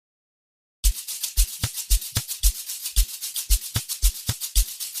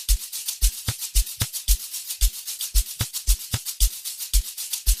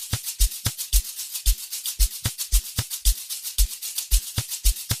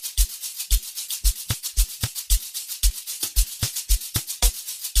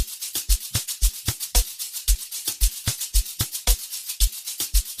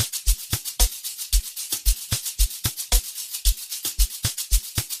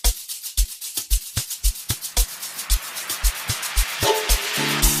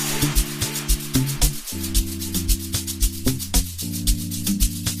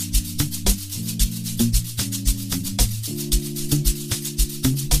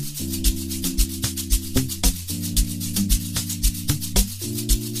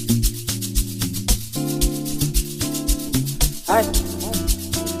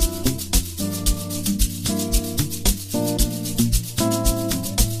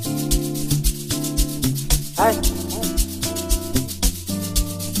Hi.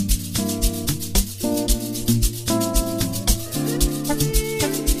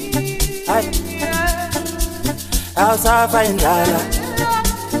 Hi. Awusafa indlala.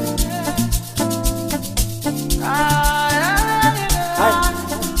 Hi.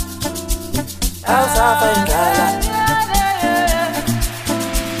 Awusafa indlala.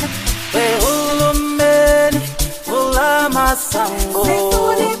 Uhulumeni ulamasango.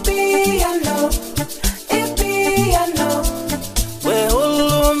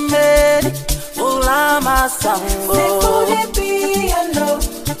 Uhulumeni ulamasango.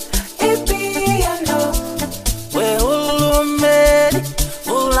 Uhulumeni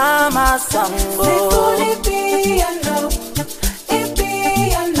ulamasango.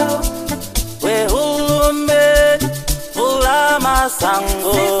 Uhulumeni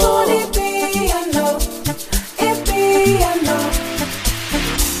ulamasango.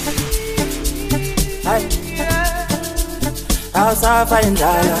 Hi. Awusafa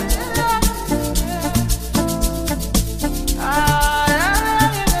indlala.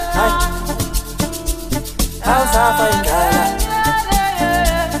 Hi. Awusafa indlala.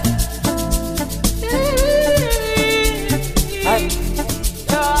 Hi.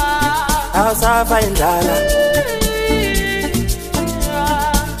 Awusafa indlala.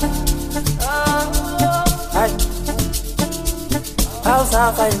 Hi.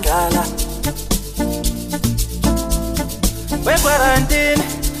 Awusafa indlala.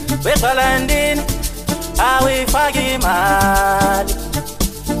 Kweqarantini awuyifaki imali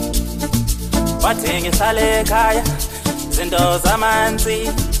wathengisa lekhaya izinto zamanzi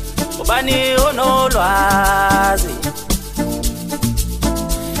ubani unolwazi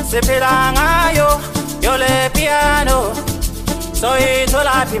siphila ngayo yole piano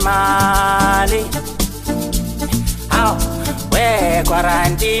soyitholaphi imali aw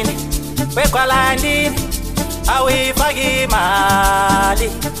kweqarantini awuyifaki imali.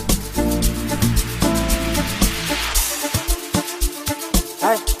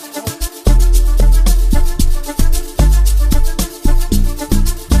 Hi.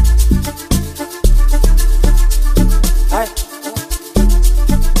 Hi.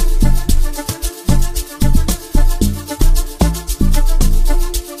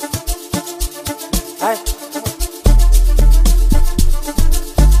 Hi.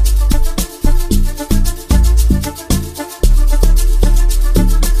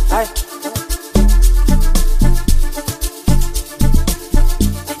 Hi.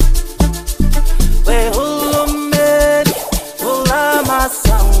 Uhulumeni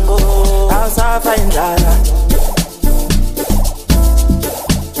ulamasango. Awusafa indlala.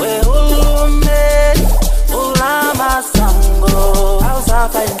 Uhulumeni ulamasango.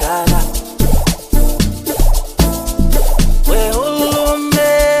 Awusafa indlala.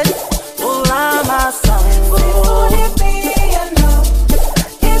 Uhulumeni ulamasango.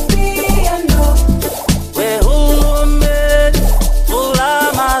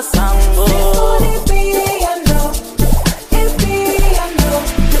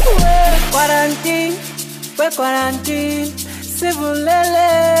 Quarantine, sivulele.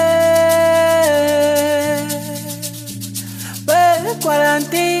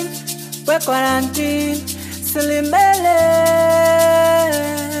 Quarantine, silimele.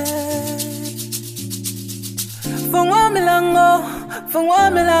 Fungwa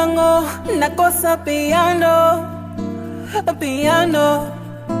milango, nakosa piano.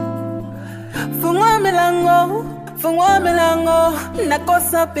 Fungwa milango,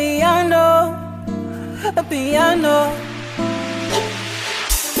 nakosa piano.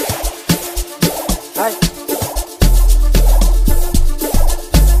 Hi.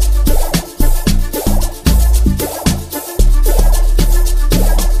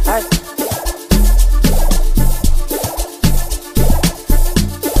 Hi.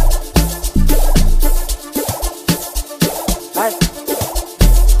 Hi.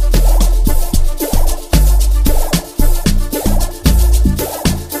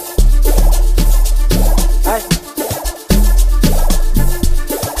 Hi.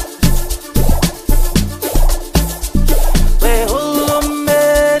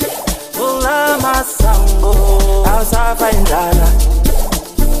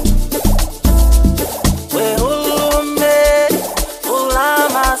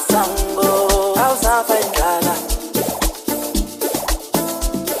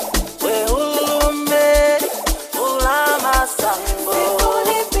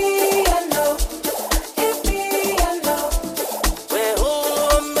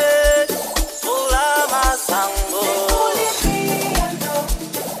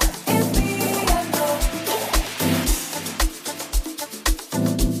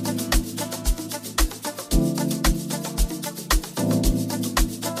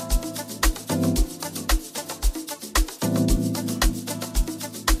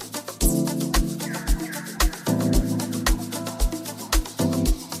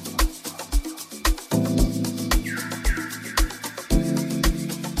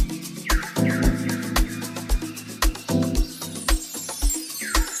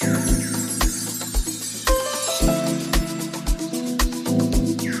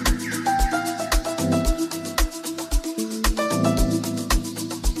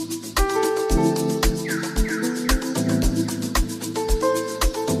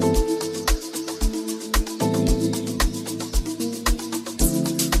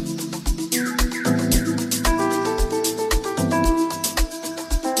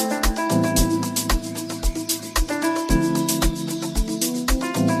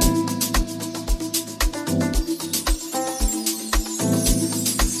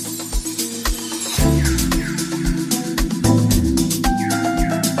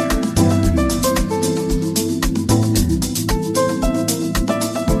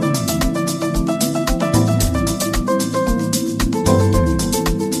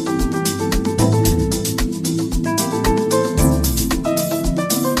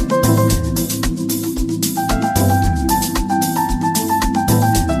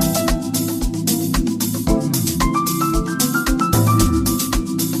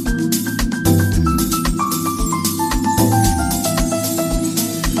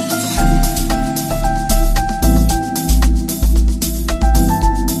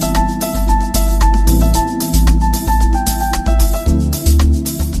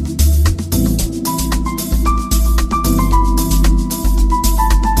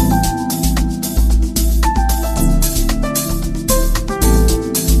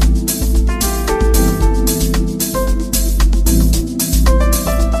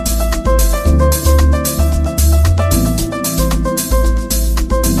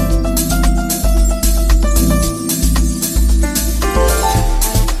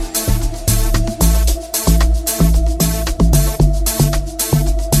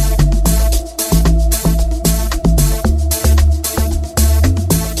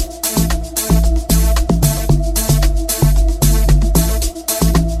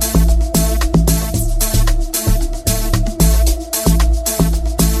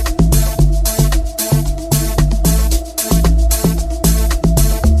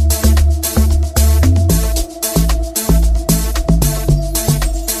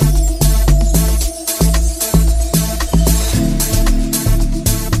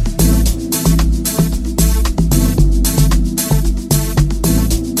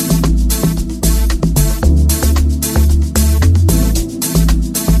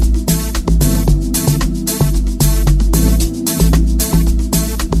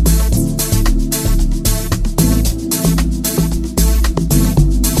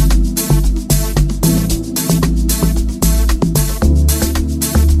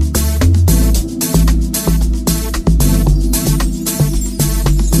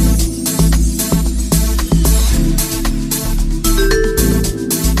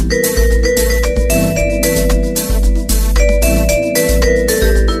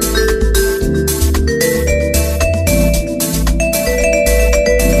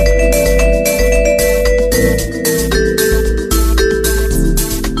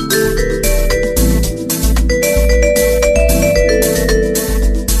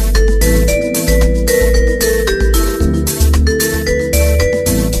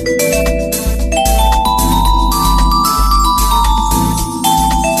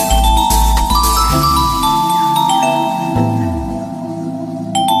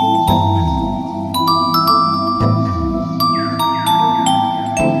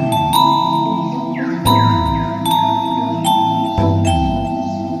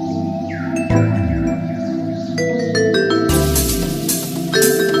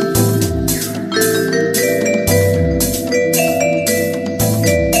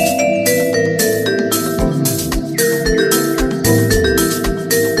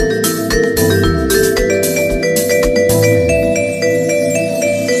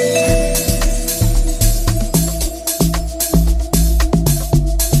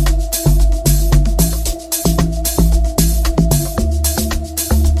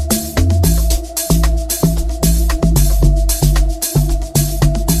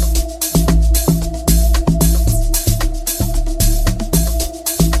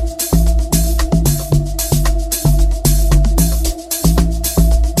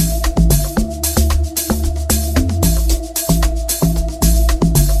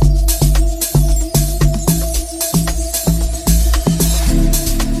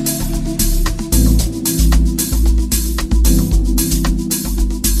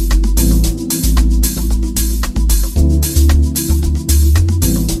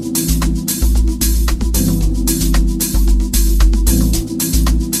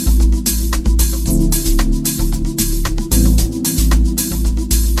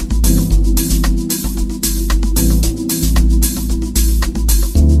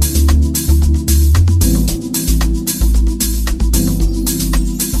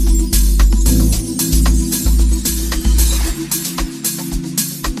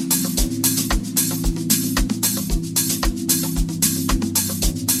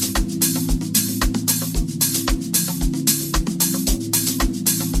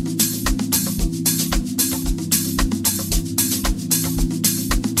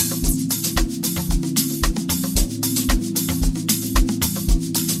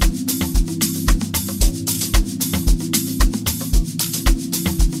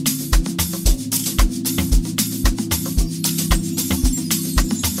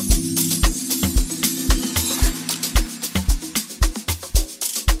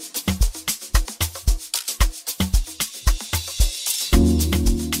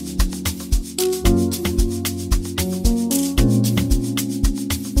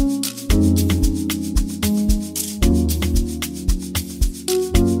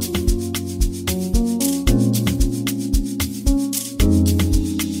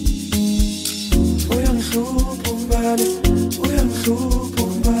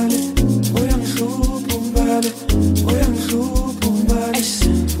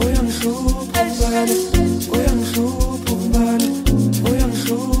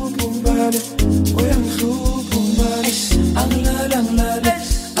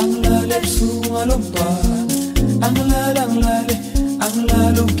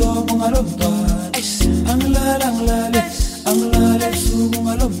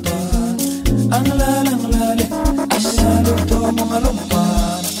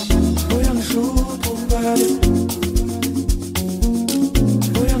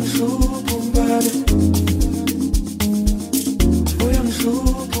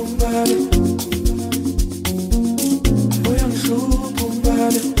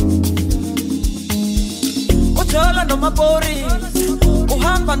 Ujola no mapori,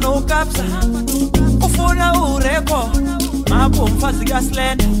 uhamba no kapsa, ufuna ureko, mapo mfazi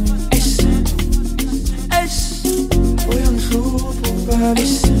gaslenda.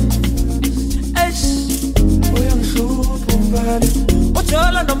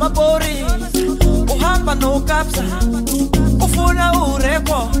 Ujola no mapori, uhamba no kapsa, ufuna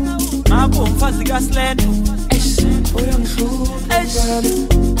ureko, mapo mfazi gaslenda.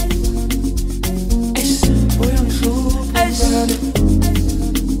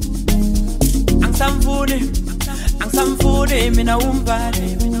 Angsamfuni mina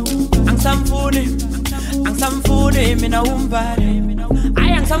umbali, angsamfuni mina umbali,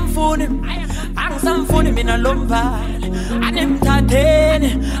 ay angsamfuni mina lombali,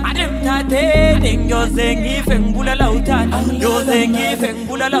 animthatheni ngiyoze ngife ngibulala uthando, ngiyoze ngife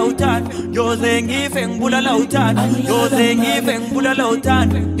ngibulala uthando, ngiyoze ngife ngibulala uthando, ngiyoze ngife ngibulala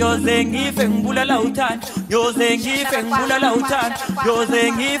uthando, ngiyoze ngife ngibulala uthando, ngiyoze ngife ngibulala uthando,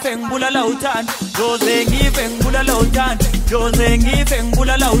 ngiyoze ngife ngibulala uthando, ngiyoze ngife ngibulala uthando, ngiyoze ngife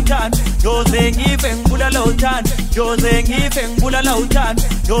ngibulala uthando, ngiyoze ngife ngibulala uthando, ngiyoze ngife ngibulala uthando,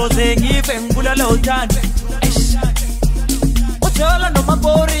 ngiyoze ngife ngibulala uthando. Ujola no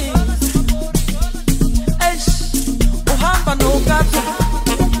mapori, uhamba no kapsa,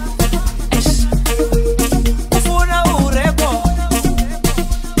 ufuna ureko,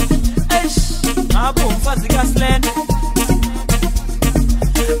 mapo mfazi gaslenda.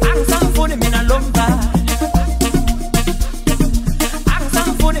 Angsamfuni mina lombali,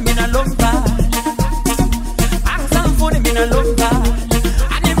 angsamfuni mina lombali, angsamfuni mina lombali,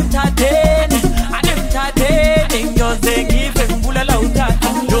 animthatheni ngiyoze ngife ngibulala uthando,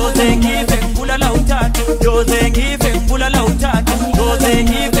 ngiyoze ngife ngibulala uthando, ngiyoze ngife ngibulala uthando, ngiyoze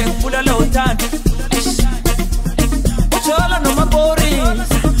ngife ngibulala uthando. Ujola no mapori,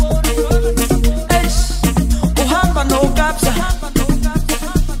 uhamba no kapsa,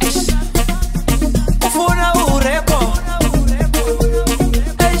 ufuna ureko,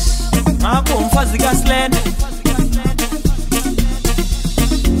 mapo mfazi gaslenda.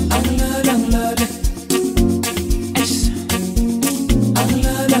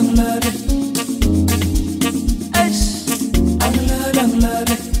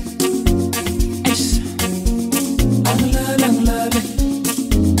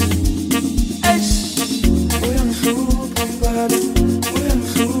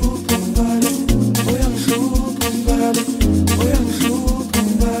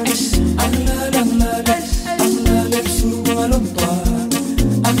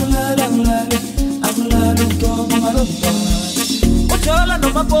 Ujola no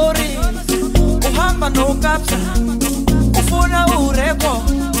mapori, uhamba no kapsa, ufuna ureko,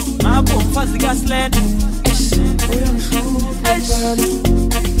 mapo mfazi gaslenda.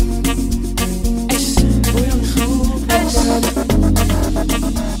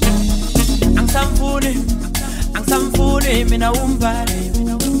 Angsamfuni mina umbali,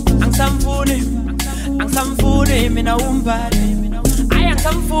 angsamfuni mina umbali, ay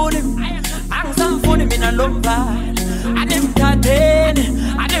angsamfuni mina lombali, animthatheni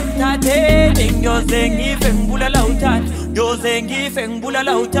ngiyoze ngife ngibulala uthando, ngiyoze ngife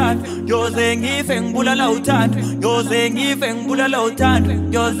ngibulala uthando, ngiyoze ngife ngibulala uthando, ngiyoze ngife ngibulala uthando,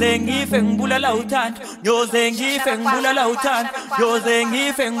 ngiyoze ngife ngibulala uthando, ngiyoze ngife ngibulala uthando, ngiyoze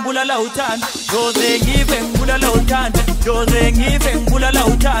ngife ngibulala uthando, ngiyoze ngife ngibulala uthando, ngiyoze ngife ngibulala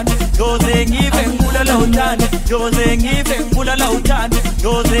uthando, ngiyoze ngife ngibulala uthando, ngiyoze ngife ngibulala uthando,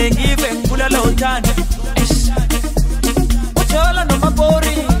 ngiyoze ngife ngibulala uthando. Ujola no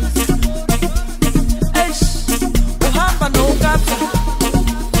mapori, uhamba no kapsa,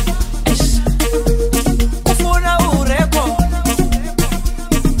 ufuna ureko,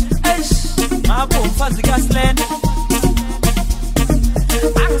 mapo mfazi gaslenda.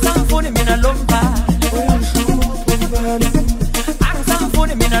 Angsamfuni mina lombali,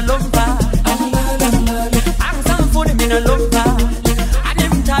 angsamfuni mina lombali, angsamfuni mina lombali,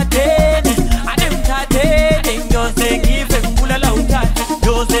 animthatheni ngiyoze ngife ngibulala uthando,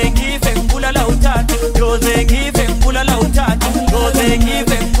 ngiyoze ngife ngibulala uthando, ngiyoze ngife ngibulala uthando, ngiyoze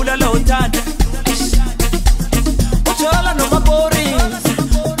ngife ngibulala uthando. Ujola no mapori,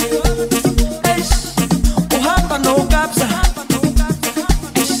 uhamba no kapsa,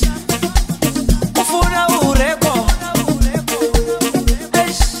 ufuna ureko,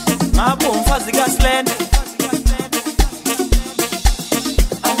 mapo mfazi gaslenda.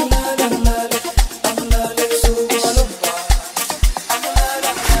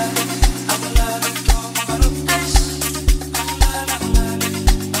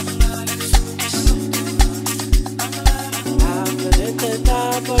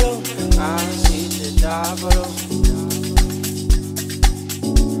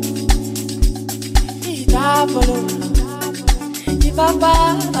 Papa,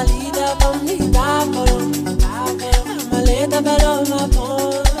 alida bambi dabolo, maleta paloma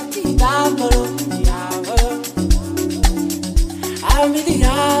pon, dabolo, ami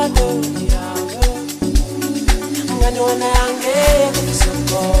diabo, ngani ange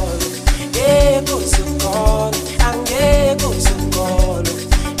kusukolo, kusukolo, ange kusukolo,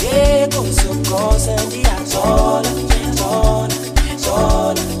 kusukolo, sendi azola, zola,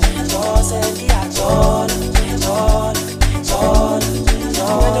 zola, zola, sendi azola, zola, zola.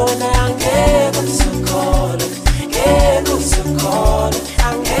 Madonna anche kusukolo, kusukolo,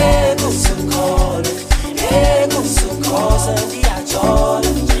 anche kusukolo, kusukolo, sendi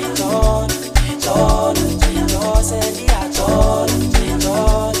azola, zola, zola, zola, sendi azola,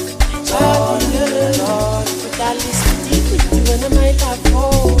 zola, zola, zola. Dali siti, tu wanna my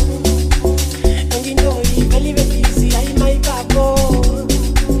love, and you know you very very easy, I my babo.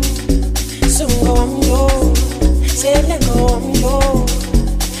 Sungo am yo, say let go am yo.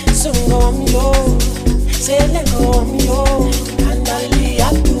 Sungo am yo, say let go am yo. Andali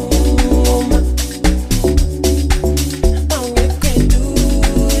atuma, ange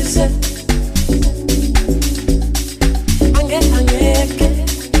keduze, angeke,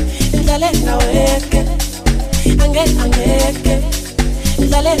 indale na weke, angeke,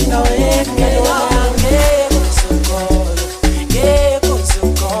 indale na weke, ange kusukolo,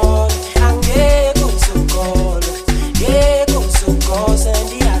 kusukolo, ange kusukolo, kusukolo,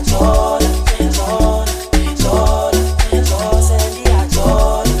 sendi azola, zola, zola, zola, sendi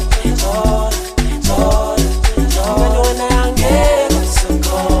azola, zola, zola, zola. Madonna ange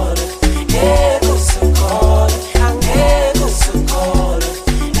kusukolo, kusukolo, ange kusukolo,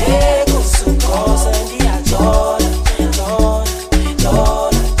 kusukolo, sendi azola, zola,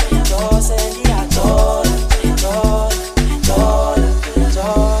 zola, zola, sendi azola, zola, zola,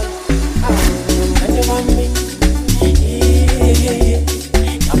 zola. And you want me?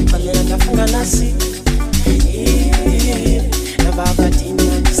 Kapalela nafunga nasi nababadini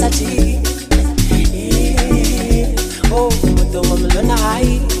nisati oh mudomo mlona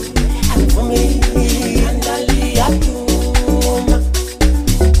hai anvumi andali atuma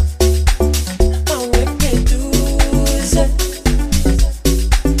angekeduze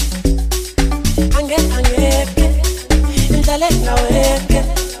angeke indale naweke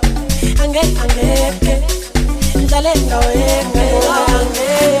angeke indale naweke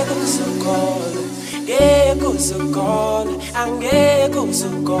ange kusukolo, kusukolo, ange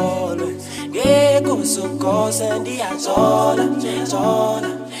kusukolo, kusukolo, sendi azola, zola,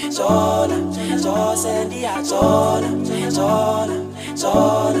 zola, zola, sendi azola, zola,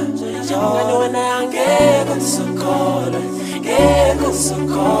 zola, zola. Ngani ange kusukolo,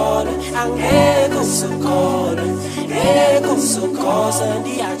 kusukolo, ange kusukolo, kusukolo,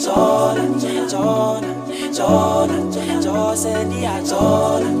 sendi azola, zola, zola, zola, sendi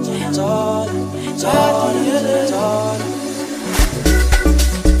azola, zola, zola, zola.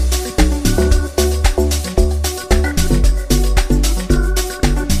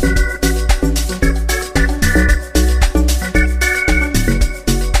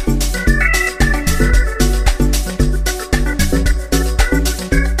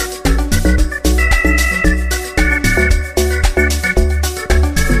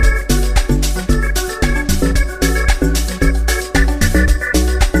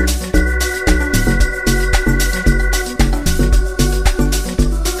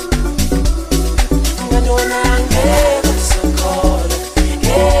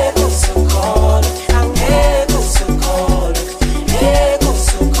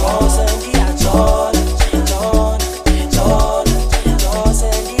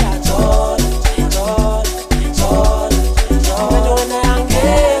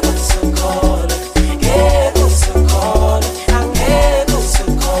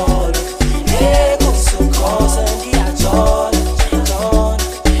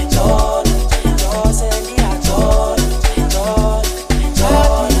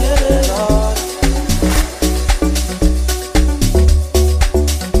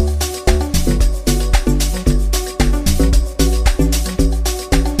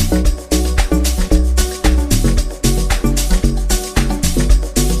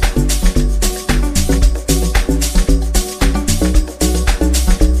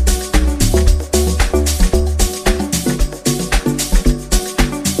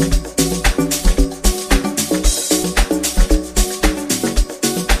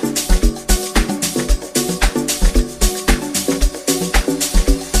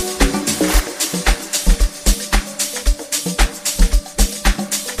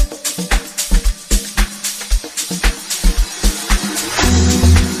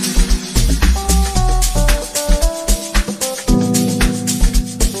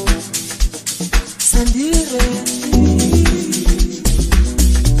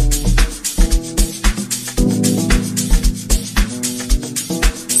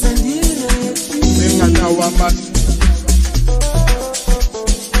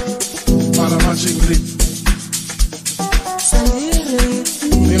 grip.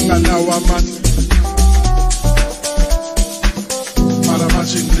 Nginganawo amandla mara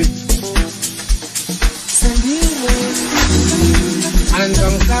manje grip.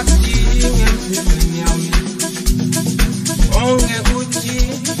 Angangkaki ngempilweni ongekuthi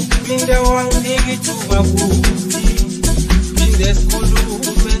phinde wangikithuka kuthi phinde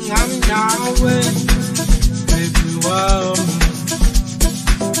sikhulume ngamnawe baby wami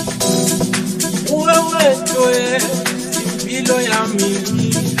uwe wethu impilo yami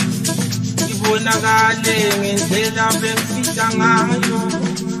ibonakale ngendlela bengifisa ngayo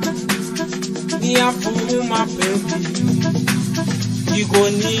ngiyavuma baby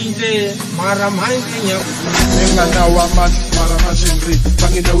igonile mara manje nginganawo amandla mara manje ngirip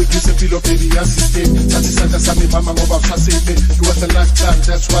banginawo igise impilo baby yasisteni thatha isandla sami mama ngoba usasele you are the lifetime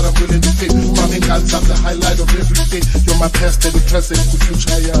that's what I'm willing to pay mama ingane I'm the highlight of every day you're my past and the present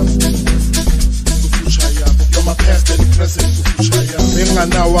kufuture yami you're my past and the present kufuture yami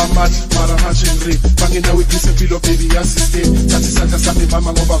nginganawo amandla mara manje ngirip banginawo igise impilo baby yasisteni thatha isandla sami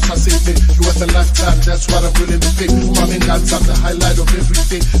mama ngoba usasele you are the lifetime that's what I'm willing to pay mama ingane I'm the highlight of every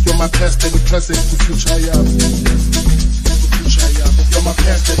day you're my past and the present kufuture yami you're my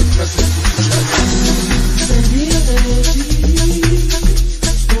past and the present kufuture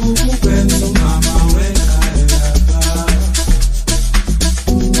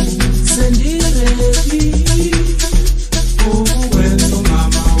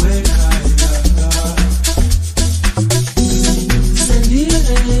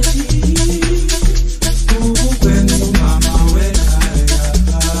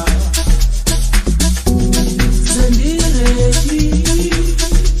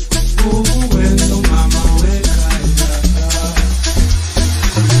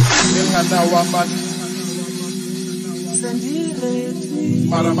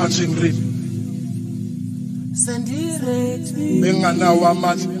mara manje ngirip nginganawo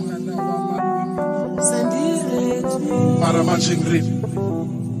amandla mara manje ngirip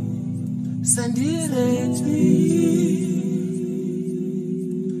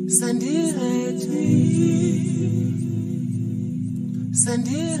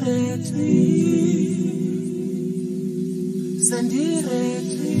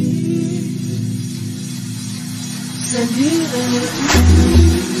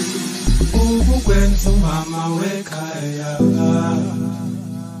ukwenza umama wekhaya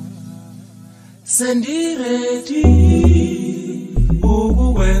sendiredi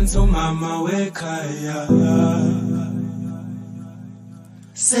ukwenza umama wekhaya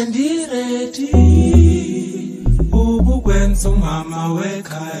sendiredi ukwenza umama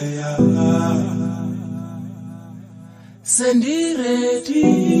wekhaya sendiredi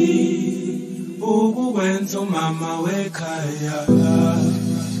ukwenza umama wekhaya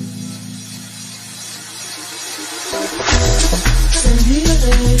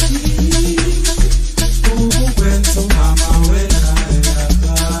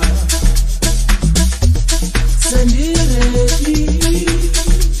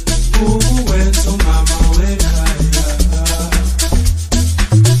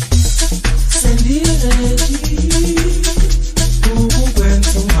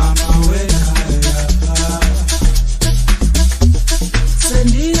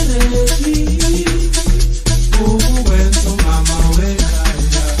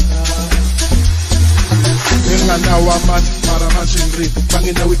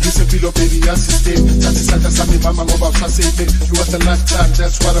you are the lifetime,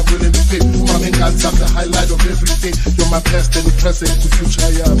 that's what I'm willing to pay. Mama ingane I'm the highlight of every day. You're my past and the present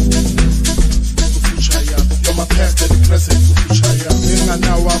kufuture yami you're my past and the present kufuture yami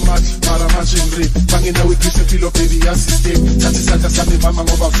nginganawo amandla mara manje ngirip banginawo igise impilo baby yasisteni thatha isandla sami mama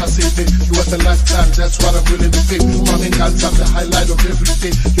ngoba usasele you are the lifetime that's what I'm willing to pay mama ingane I'm the highlight of every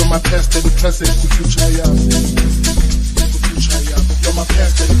day you're my past and the present kufuture yami you're my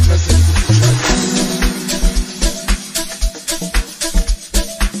past and the present kufuture yami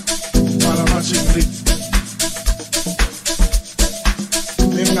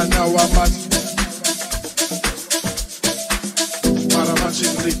nginganawo amandla mara manje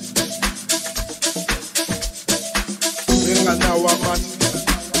ngirip nginganawo amandla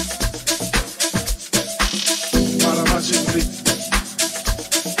mara manje ngirip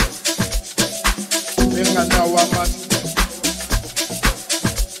nginganawo amandla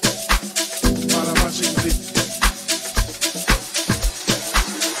mara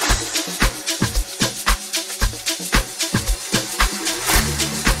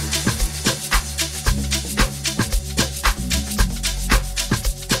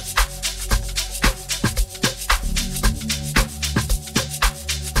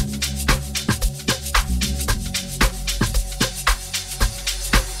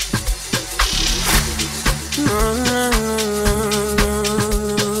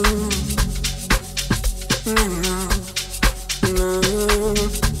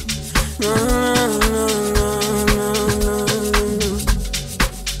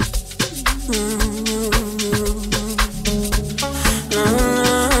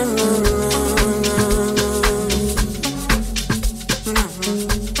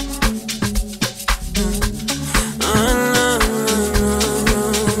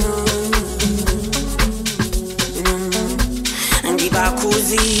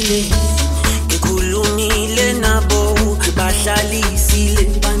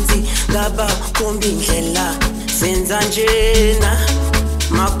ngaba kombi indlela senza njena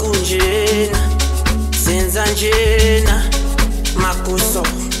makunjena senza njena makuso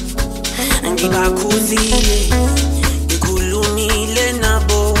ngibakhuzile ngikhulumile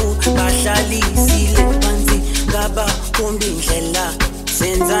nabo bahlalisile phansi ngaba kombi indlela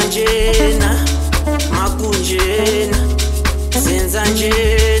senza njena makunjena senza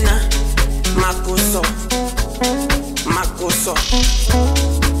njena makuso makuso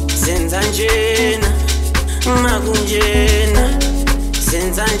senza njena makunjena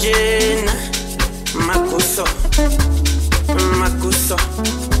senza njena makuso makuso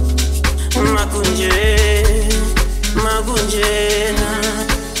makunjena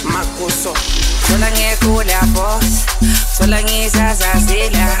makuso thola ngekula boss thola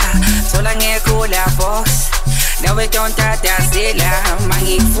ngizazazela thola ngekula boss nawe tontatazela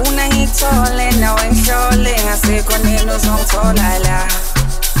mangifuna ngithole nawe ngihlole ngasekho nini uzongithola la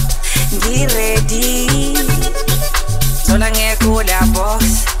ngiready thola ngekula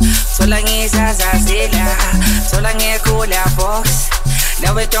boss thola ngizazazela thola ngekula boss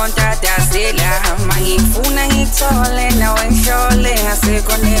nawe tontatazela mangifuna ngithole nawe ngihlole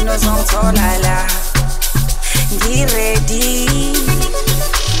ngasekho nini uzongithola la ngiready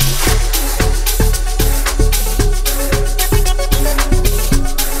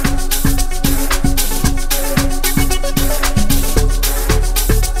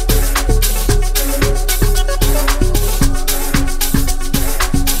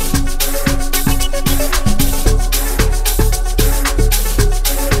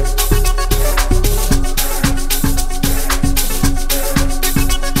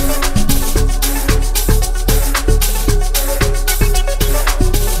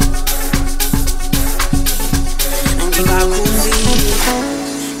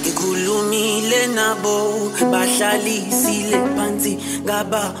bahlalisile phansi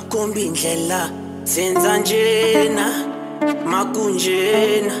ngaba kombi indlela senza njena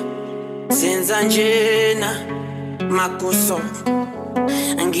makunjena senza njena makuso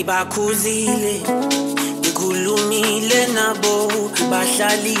ngibakhuzile ngikhulumile nabo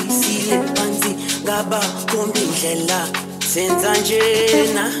bahlalisile phansi ngaba kombi indlela senza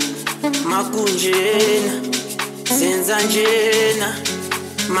njena makunjena senza njena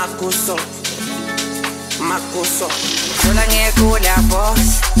makuso makuso thola ngekula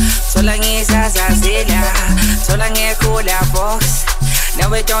boss thola ngizazazela thola ngekula boss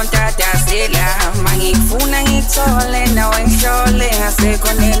nawe tontatazela mangifuna ngithole nawe ngihlole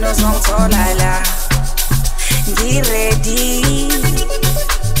ngasekho nini uzongithola la ngiready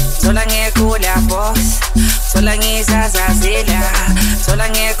thola ngekula boss thola ngizazazela thola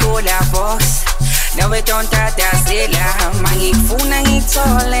ngekula boss nawe tontatazela mangifuna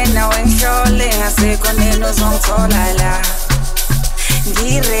ngithole nawe ngihlole ngasekho nini uzongithola la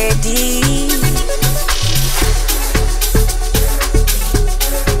ngiready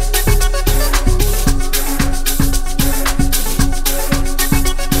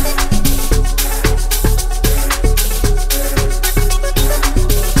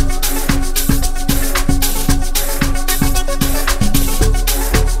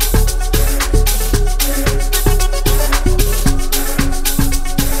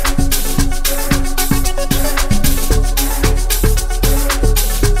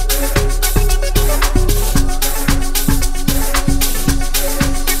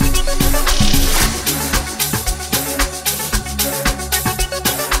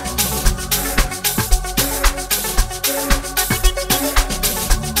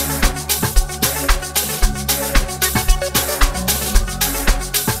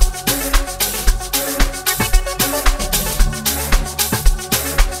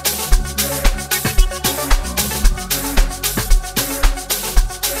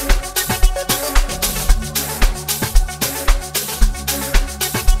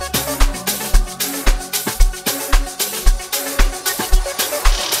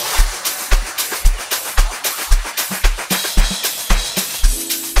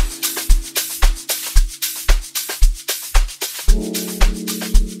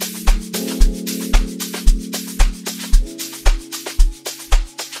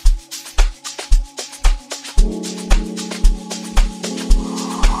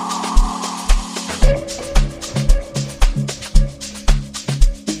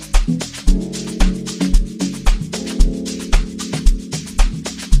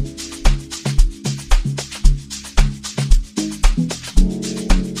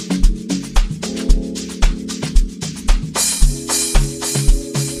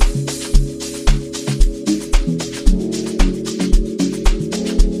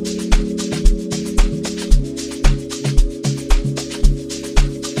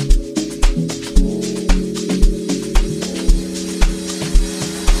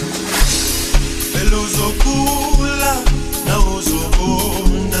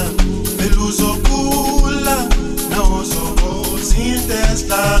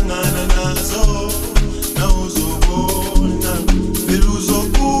sihlangana nazo nawuzobona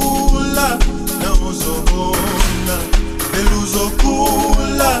beluzokula nawuzobona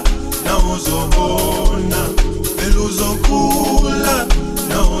beluzokula nawuzobona beluzokula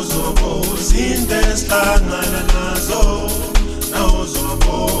nawuzobona izinto esihlangana nazo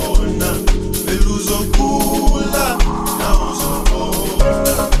nawuzobona beluzokula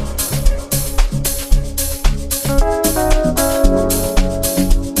nawuzobona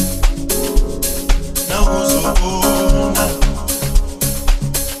nawuzobona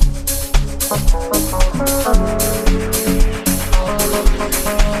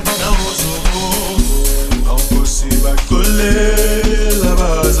awusibakulela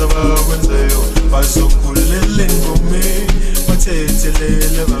baza bakwenzeyo bazokulele ngome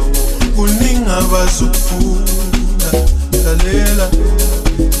bathethelele bawo kuninga bazokufunda lalela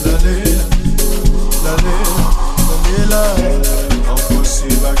lalela lalela lalela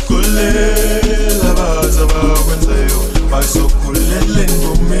awusibakulela baza bakwenzeyo bazokulele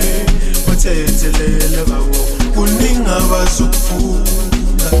ngome bathethelele bawo kuninga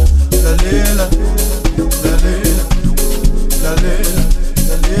bazokufunda lalela lalela lalela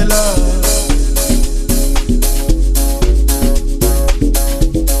lalela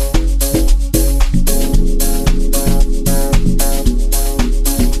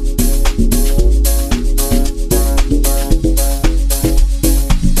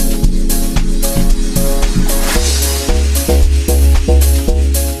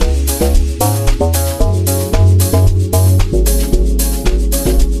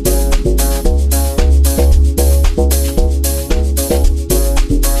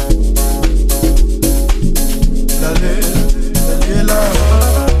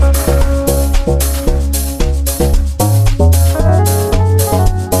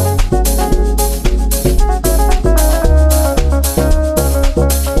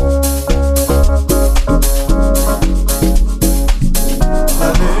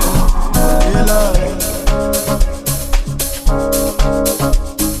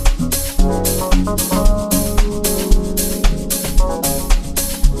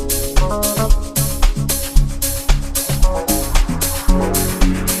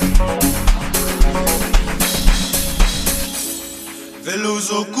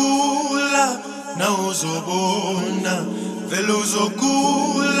veluzokula nawuzobona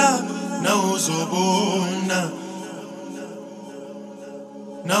veluzokula nawuzobona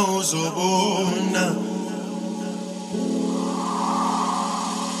nawuzobona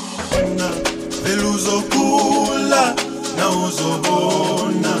veluzokula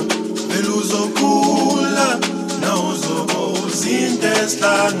nawuzobona veluzokula nawuzobona izinto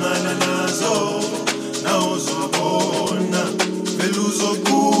esihlangana nazo nawuzobona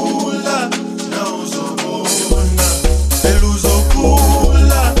veluzokula nawuzobona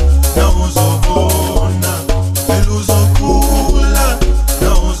veluzokula nawuzobona veluzokula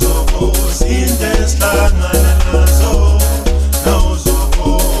nawuzobona izinto esihlangana nazo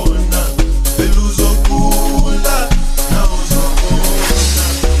nawuzobona veluzokula nawuzobona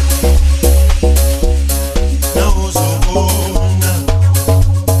nawuzobona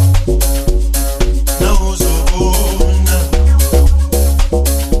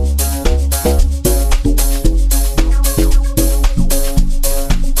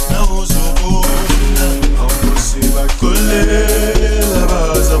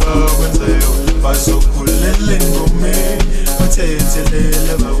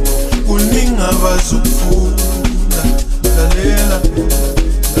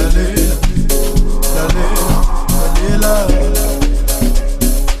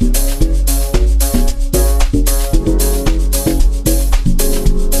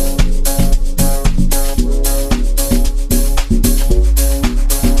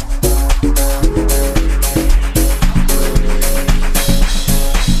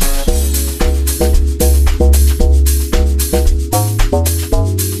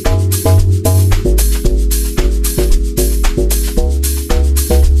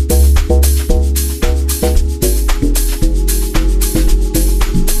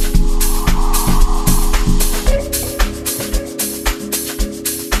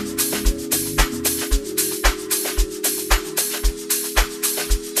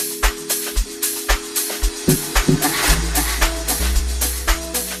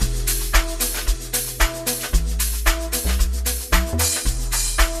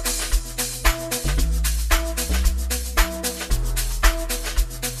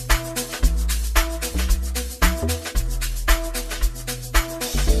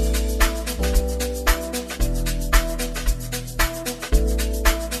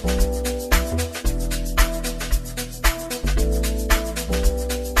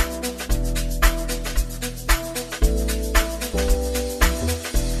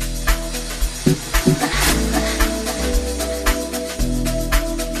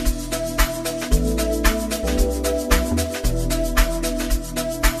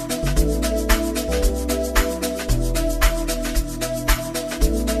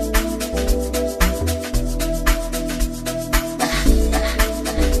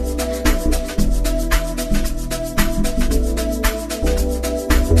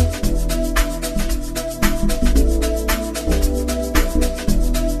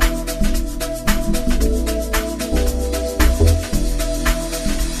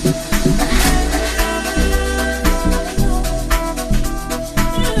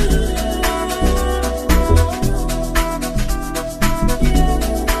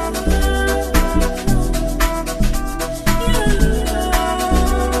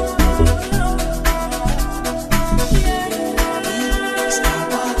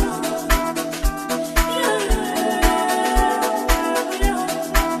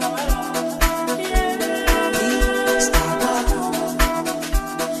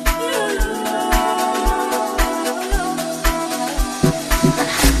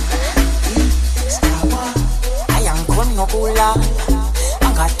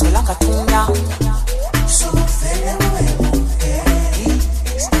angatholanga thunya suvele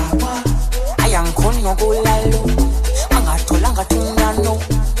ayangikhoni nokulalo angatholanga thunya no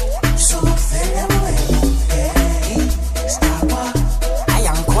suvele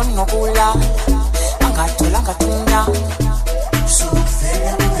ayangikhoni nokula angatholanga thunya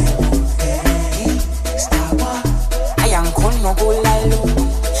suvele ayangikhoni nokulalo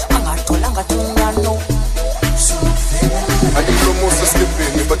angatholanga thunya no Angipromosa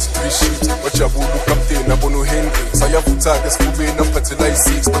slipping but 3 sheets wajabula ukapteni abona Henry sayavutha esifubeni aphathela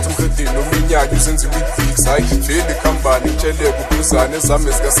i6 bathi umhedeni ominyaka uzenza i-weeks hayi vele khambani itsheleke uphuzane zami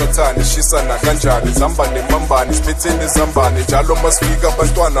ezikasathane shisana kanjani zambane mambane sibethene zambane njalo masifika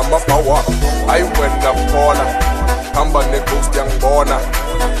abantwana amabhawa hayi wena phona hamba neghost yangibona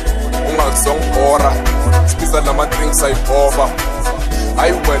ungazongibhora sibiza lama-drinks ayibhova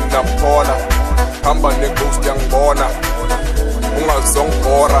hayi wena phona hamba neghost yangibona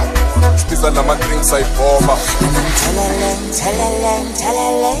ungazongibhora sibiza lama-drinks ayibhova Ngithelela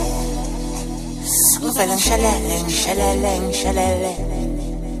ngivele ngishelele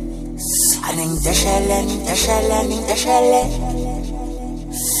ane ngideshele ngivele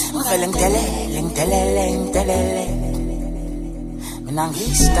ngidelele mina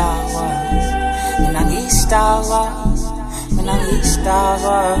ngiyistawa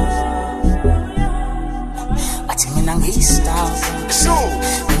athi mina ngiyistawa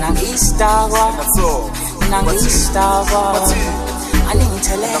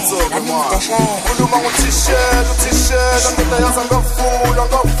Kuluma ngutishela Ndoda yaza ngafula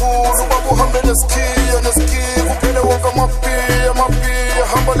Ubaba uhambe neskiya Kuphele wonke amapiya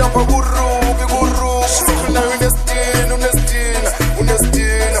Hamba lapha kurubi Sekunayo unestina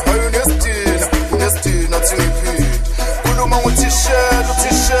Hayo unestina Tinipid Kuluma ngutishela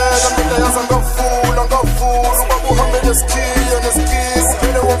Ndoda yaza ngafula Ubaba uhambe neskiya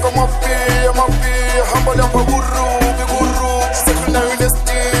Kuphele wonke amapiya Hamba lapha kurubi Sekunayo unestina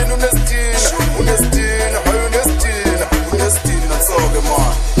Hayo unestina Soke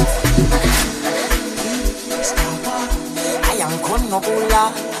man ayangikhoni nokula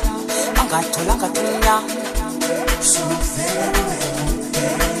angatholanga thunya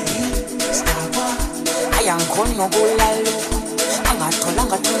ayangikhoni nokulalo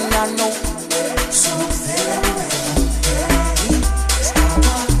angatholanga thunya no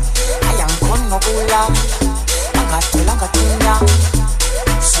ayangikhoni nokula angatholanga thunya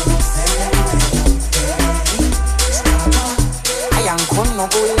ayangikhoni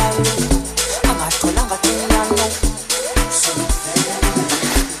nokulalo angatholanga thunya no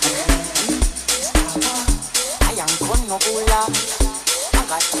ayangikhoni nokula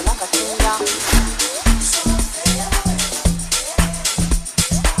angatholanga thunya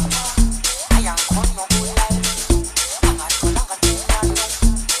ayangikhoni nokula angatholanga thunya no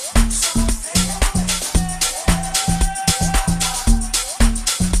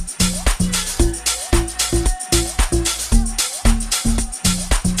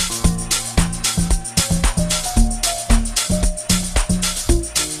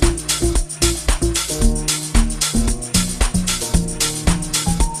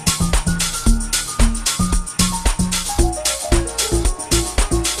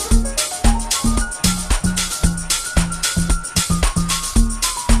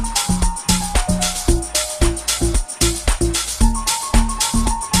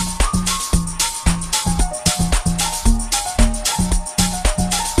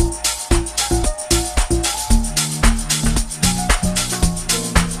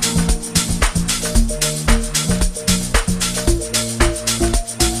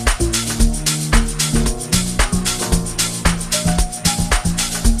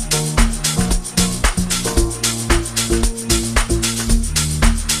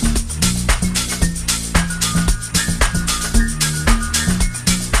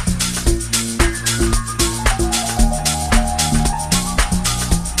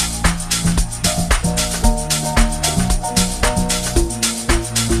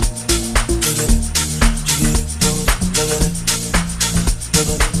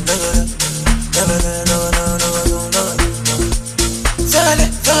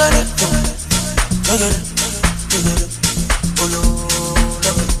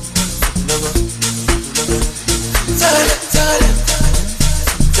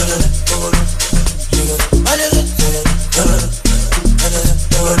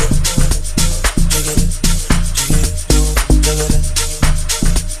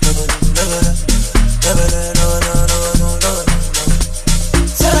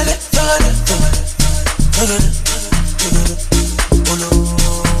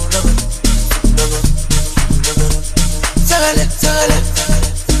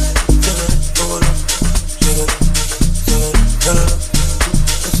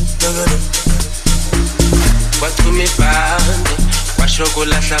usho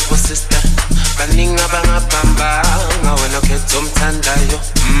kulahla bo sister baningi abangabhamba ngawena ukhetha umthandayo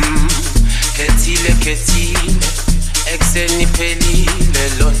khethile ekseni phelile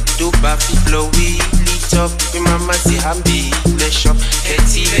lonto bafi blowile top imama zihambile shop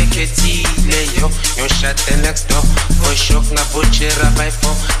khethile yo shut the next door for shock ngabotshera by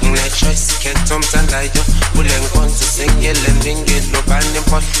 4 ngine choice khetha umthandayo kule nkonzo sengiyele ndingelo bane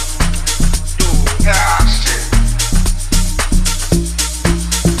mpohlo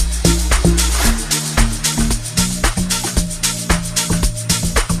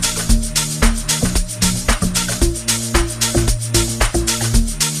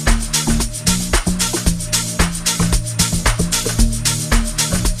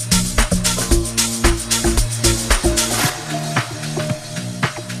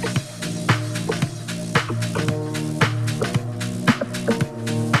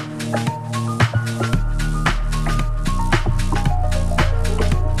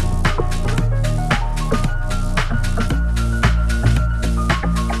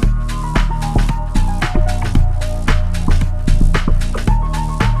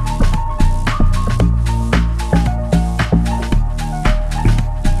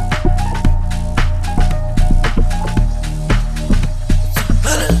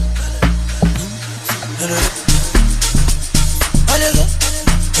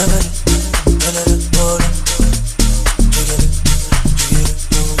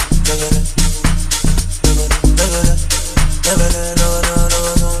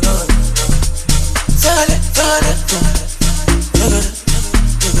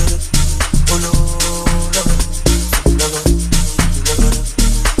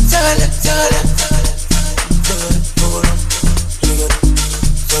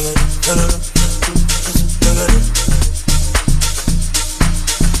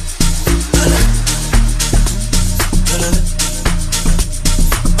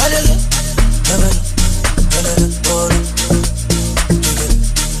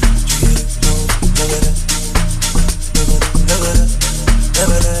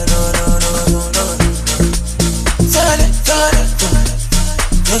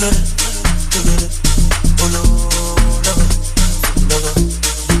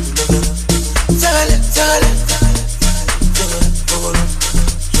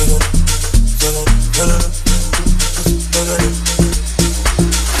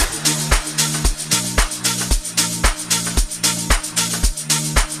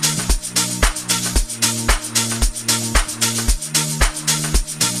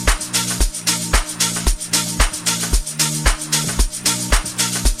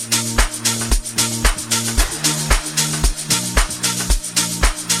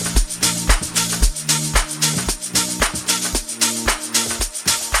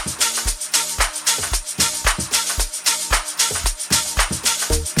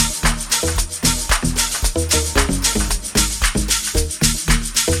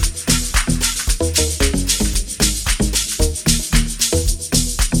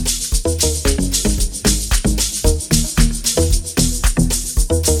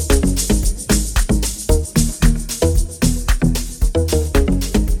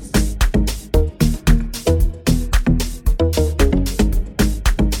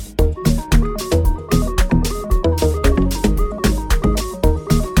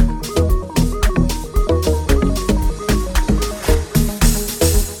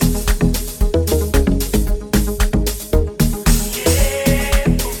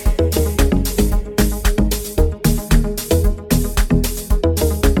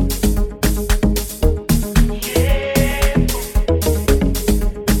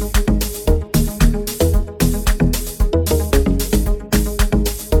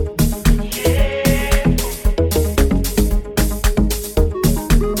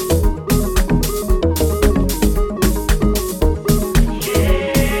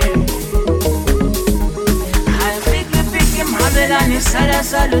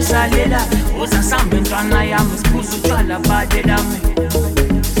salela uzasamba intwana yami sibuza utshwala badela mina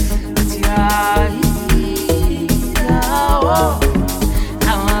hayi yawo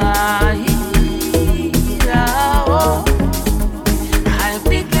hayi yawo hayi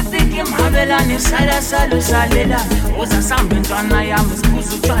piki mhabelani salela uzasamba intwana yami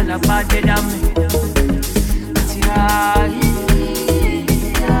sibuza utshwala badela mina hayi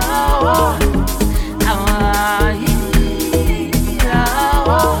yawo hayi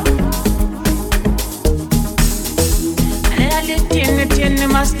Tini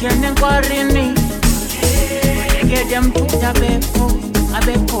maskene kwarini Egede mtuta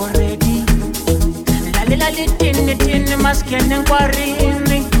beko ready Lalilali tini maskene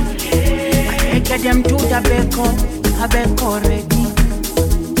kwarini Egede mtuta beko ready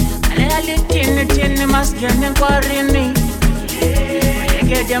maskene kwarini.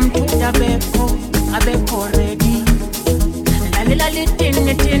 Get them to the beko, a beko ready. La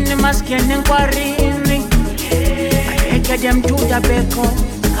tin maskene kwarini. Get them to the beko,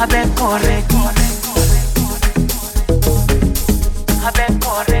 a beko ready. A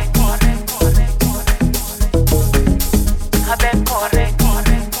beko ready. A beko ready.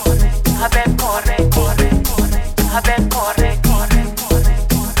 A beko ready. A beko ready.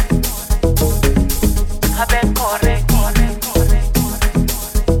 A beko ready.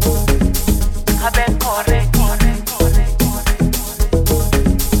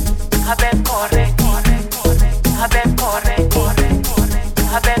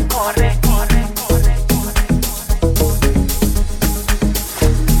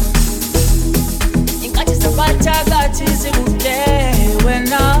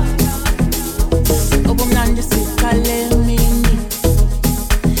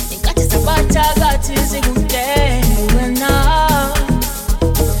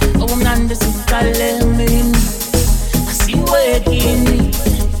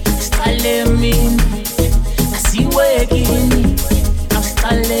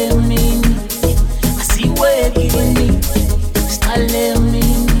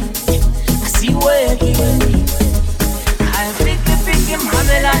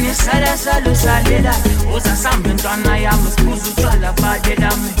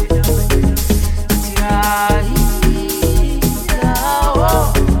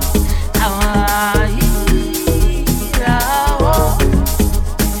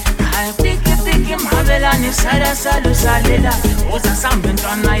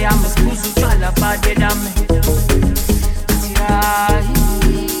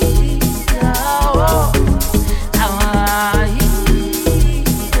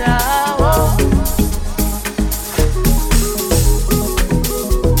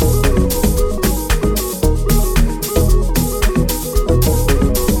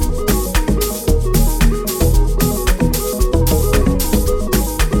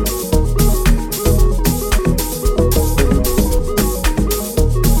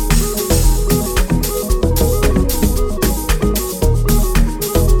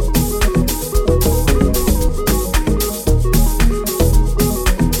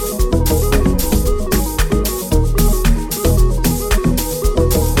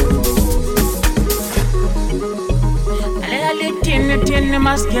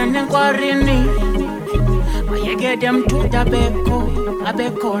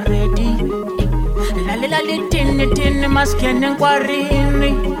 Maskene kwarini,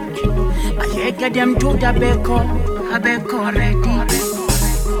 I get them to the beko, a beko ready.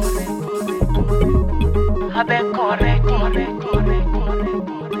 A beko ready.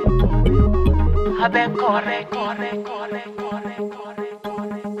 A beko ready.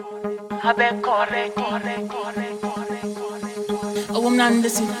 A beko ready. Oh, I'm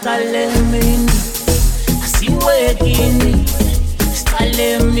sitalemini, I see wegini,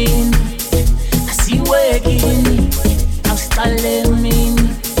 stalemini, I see wegini. Stalemini,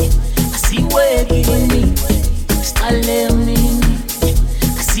 I see wegini. Stalemini,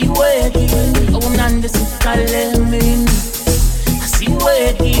 I see wegini. Oh, nande stalemini, I see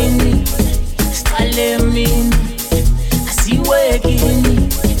wegini. Stalemini, I see wegini.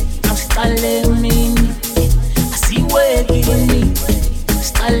 Stalemini, I see wegini.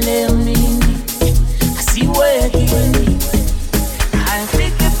 Stalemini, I see wegini. I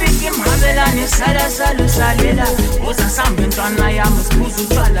pick him, Havelani, Sada Salu Salida. Oza sambe ntwana ya msikuzu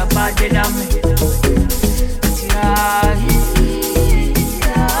twala badela me.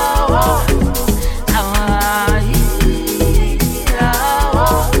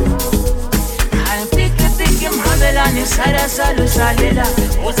 Piki mhabelani sada salu salida.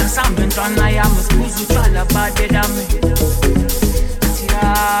 Oza sambe ntwana ya msikuzu twala badela me.